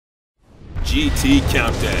GT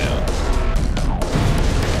Countdown.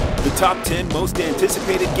 The top 10 most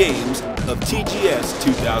anticipated games of TGS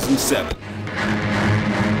 2007.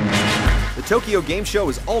 The Tokyo Game Show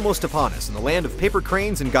is almost upon us, and the land of paper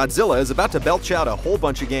cranes and Godzilla is about to belch out a whole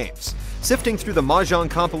bunch of games. Sifting through the Mahjong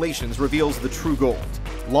compilations reveals the true gold.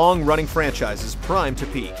 Long-running franchises primed to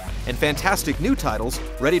peak, and fantastic new titles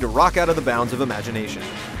ready to rock out of the bounds of imagination.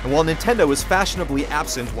 And while Nintendo is fashionably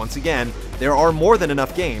absent once again, there are more than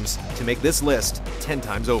enough games to make this list 10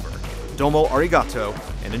 times over. Domo arigato,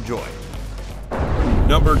 and enjoy.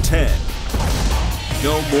 Number 10.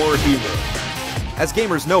 No More Hero. As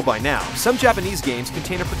gamers know by now, some Japanese games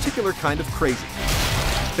contain a particular kind of crazy.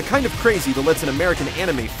 The kind of crazy that lets an American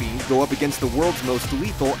anime fiend go up against the world's most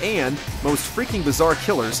lethal and most freaking bizarre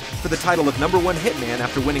killers for the title of #1 hitman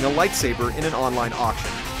after winning a lightsaber in an online auction.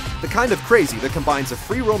 The kind of crazy that combines a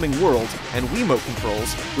free-roaming world and Wiimote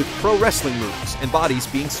controls with pro wrestling moves and bodies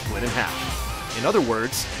being split in half. In other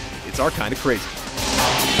words, it's our kind of crazy.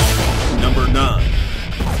 Number 9.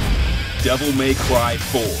 Devil May Cry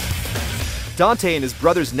 4. Dante and his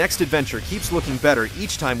brother's next adventure keeps looking better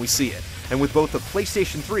each time we see it, and with both the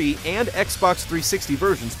PlayStation 3 and Xbox 360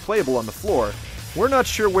 versions playable on the floor, we're not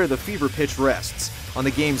sure where the fever pitch rests, on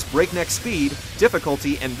the game's breakneck speed,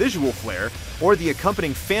 difficulty, and visual flair, or the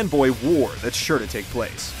accompanying fanboy war that's sure to take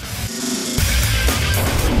place.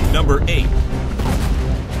 Number 8.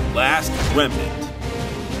 Last Remnant.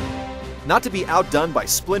 Not to be outdone by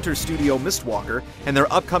Splinter Studio Mistwalker and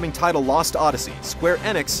their upcoming title Lost Odyssey, Square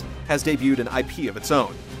Enix has debuted an IP of its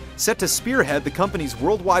own, set to spearhead the company's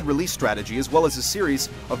worldwide release strategy as well as a series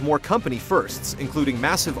of more company firsts, including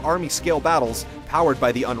massive army-scale battles powered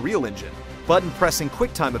by the Unreal Engine, button-pressing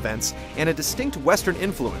QuickTime events, and a distinct Western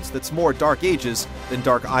influence that's more Dark Ages than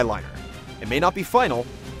Dark Eyeliner. It may not be final,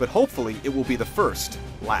 but hopefully it will be the first,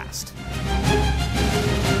 last.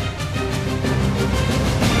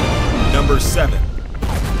 Number 7.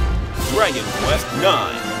 Dragon Quest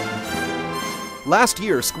IX. Last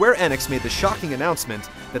year, Square Enix made the shocking announcement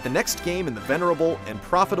that the next game in the venerable and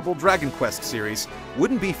profitable Dragon Quest series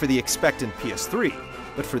wouldn't be for the expectant PS3,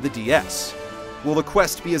 but for the DS. Will the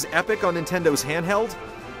quest be as epic on Nintendo's handheld?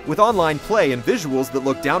 With online play and visuals that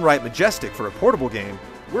look downright majestic for a portable game,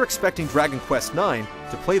 we're expecting Dragon Quest IX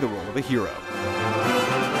to play the role of a hero.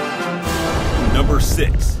 Number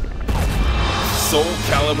 6. Soul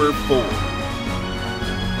Calibur 4.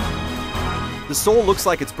 The Soul looks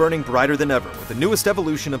like it's burning brighter than ever with the newest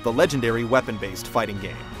evolution of the legendary weapon-based fighting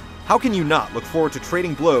game. How can you not look forward to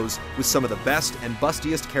trading blows with some of the best and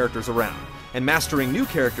bustiest characters around, and mastering new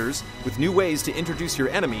characters with new ways to introduce your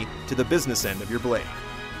enemy to the business end of your blade?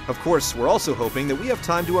 Of course, we're also hoping that we have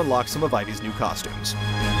time to unlock some of Ivy's new costumes.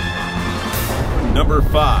 Number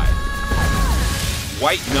 5.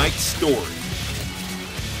 White Knight Story.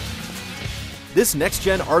 This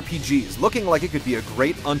next-gen RPG is looking like it could be a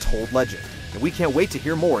great untold legend, and we can't wait to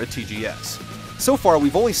hear more at TGS. So far,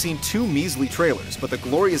 we've only seen 2 measly trailers, but the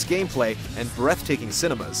glorious gameplay and breathtaking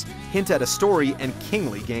cinemas hint at a story and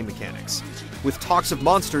kingly game mechanics. With talks of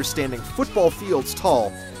monsters standing football fields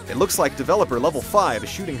tall, it looks like developer Level 5 is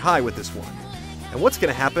shooting high with this one. And what's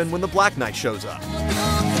going to happen when the Black Knight shows up?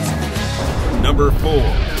 Number 4.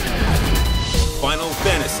 Final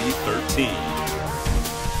Fantasy 13.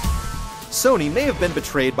 Sony may have been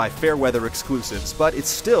betrayed by Fairweather exclusives, but it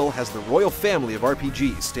still has the royal family of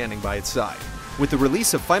RPGs standing by its side. With the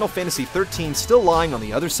release of Final Fantasy 13 still lying on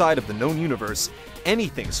the other side of the known universe,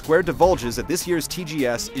 anything Square divulges at this year's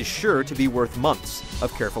TGS is sure to be worth months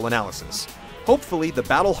of careful analysis. Hopefully, the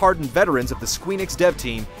battle-hardened veterans of the Squeenix dev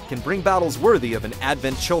team can bring battles worthy of an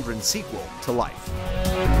Advent Children sequel to life.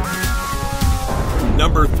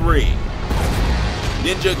 Number 3.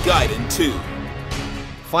 Ninja Gaiden 2.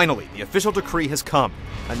 Finally, the official decree has come.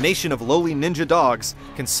 A nation of lowly ninja dogs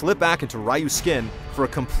can slip back into Ryu's skin for a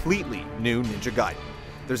completely new Ninja Gaiden.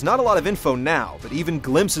 There's not a lot of info now, but even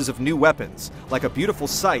glimpses of new weapons, like a beautiful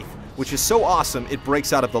scythe, which is so awesome it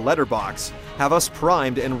breaks out of the letterbox, have us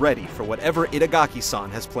primed and ready for whatever Itagaki-san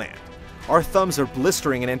has planned. Our thumbs are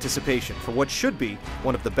blistering in anticipation for what should be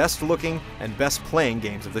one of the best looking and best playing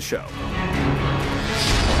games of the show.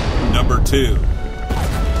 Number 2.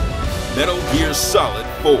 Metal Gear Solid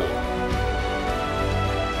 4.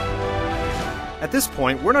 At this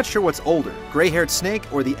point, we're not sure what's older, gray-haired Snake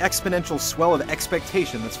or the exponential swell of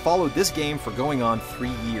expectation that's followed this game for going on 3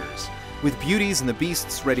 years. With Beauties and the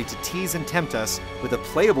Beasts ready to tease and tempt us with a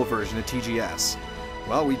playable version of TGS.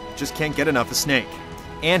 Well, we just can't get enough of Snake.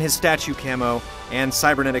 And his statue camo, and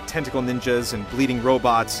cybernetic tentacle ninjas, and bleeding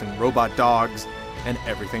robots, and robot dogs, and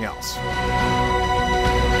everything else.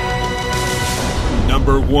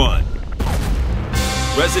 Number 1.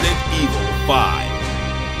 Resident Evil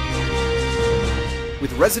 5.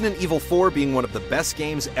 With Resident Evil 4 being one of the best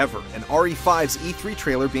games ever, and RE5's E3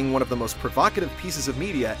 trailer being one of the most provocative pieces of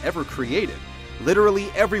media ever created, literally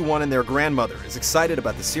everyone and their grandmother is excited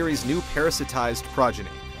about the series' new parasitized progeny.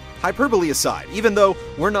 Hyperbole aside, even though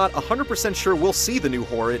we're not 100% sure we'll see the new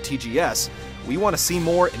horror at TGS, we want to see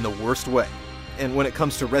more in the worst way. And when it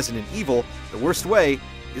comes to Resident Evil, the worst way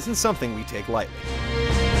isn't something we take lightly.